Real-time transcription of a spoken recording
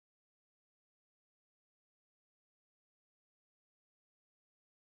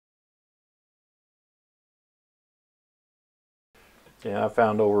Yeah, I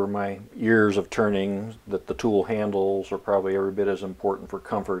found over my years of turning that the tool handles are probably every bit as important for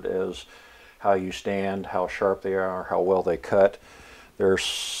comfort as how you stand, how sharp they are, how well they cut. There are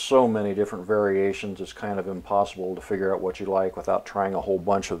so many different variations, it's kind of impossible to figure out what you like without trying a whole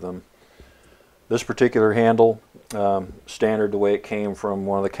bunch of them. This particular handle, standard the way it came from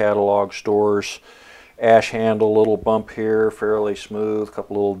one of the catalog stores. Ash handle, little bump here, fairly smooth, a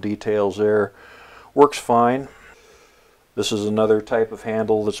couple little details there. Works fine. This is another type of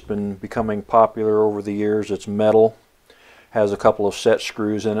handle that's been becoming popular over the years. It's metal. Has a couple of set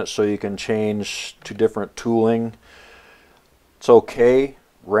screws in it so you can change to different tooling. It's okay.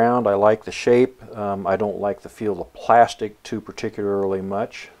 Round, I like the shape. I don't like the feel of plastic too particularly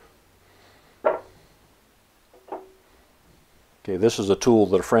much. Okay, this is a tool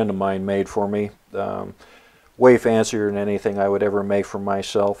that a friend of mine made for me. Way fancier than anything I would ever make for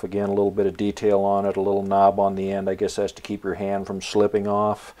myself. Again, a little bit of detail on it, a little knob on the end. I guess that's to keep your hand from slipping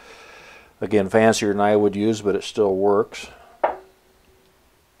off. Again, fancier than I would use, but it still works.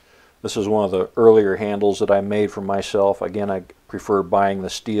 This is one of the earlier handles that I made for myself. Again, I prefer buying the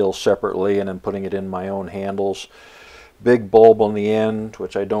steel separately and then putting it in my own handles. Big bulb on the end,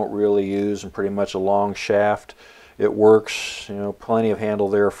 which I don't really use, and pretty much a long shaft. It works, you know, plenty of handle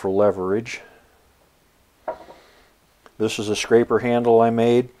there for leverage. This is a scraper handle I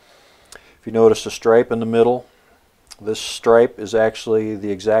made. If you notice the stripe in the middle, this stripe is actually the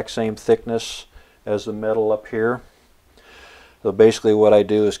exact same thickness as the metal up here. So basically what I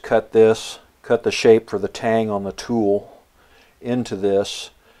do is cut this, cut the shape for the tang on the tool into this,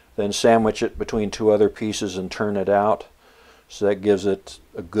 then sandwich it between two other pieces and turn it out. So that gives it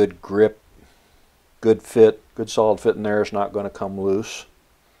a good grip, good fit, good solid fit in there. It's not going to come loose.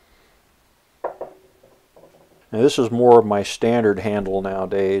 Now this is more of my standard handle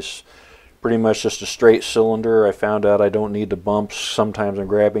nowadays. Pretty much just a straight cylinder. I found out I don't need the bumps. Sometimes I'm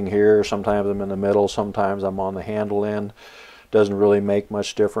grabbing here, sometimes I'm in the middle, sometimes I'm on the handle end. Doesn't really make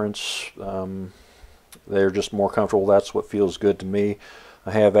much difference. They're just more comfortable. That's what feels good to me.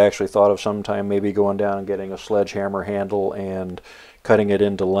 I have actually thought of sometime maybe going down and getting a sledgehammer handle and cutting it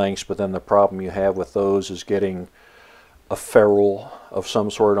into lengths, but then the problem you have with those is getting a ferrule of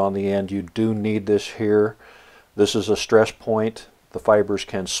some sort on the end. You do need this here. This is a stress point. The fibers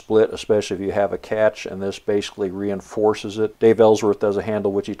can split, especially if you have a catch, and this basically reinforces it. Dave Ellsworth does a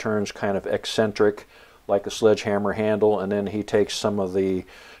handle which he turns kind of eccentric, like a sledgehammer handle, and then he takes some of the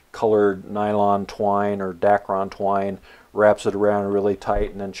colored nylon twine or Dacron twine, wraps it around really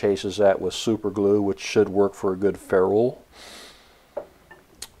tight, and then chases that with super glue, which should work for a good ferrule.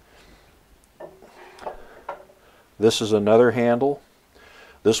 This is another handle.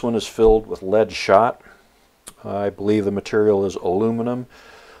 This one is filled with lead shot. I believe the material is aluminum.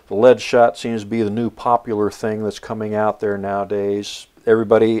 The lead shot seems to be the new popular thing that's coming out there nowadays.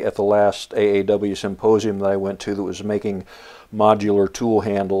 Everybody at the last AAW symposium that I went to that was making modular tool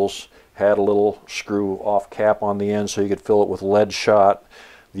handles had a little screw off cap on the end so you could fill it with lead shot.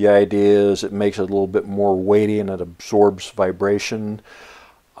 The idea is it makes it a little bit more weighty and it absorbs vibration.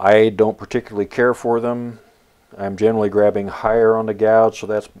 I don't particularly care for them. I'm generally grabbing higher on the gouge, so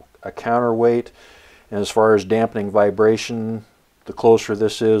that's a counterweight. And as far as dampening vibration, the closer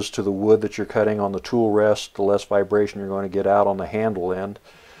this is to the wood that you're cutting on the tool rest, the less vibration you're going to get out on the handle end.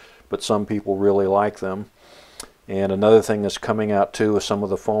 But some people really like them. And another thing that's coming out too with some of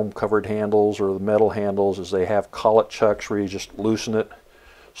the foam covered handles or the metal handles is they have collet chucks where you just loosen it,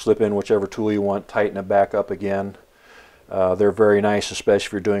 slip in whichever tool you want, tighten it back up again. They're very nice, especially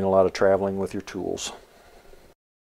if you're doing a lot of traveling with your tools.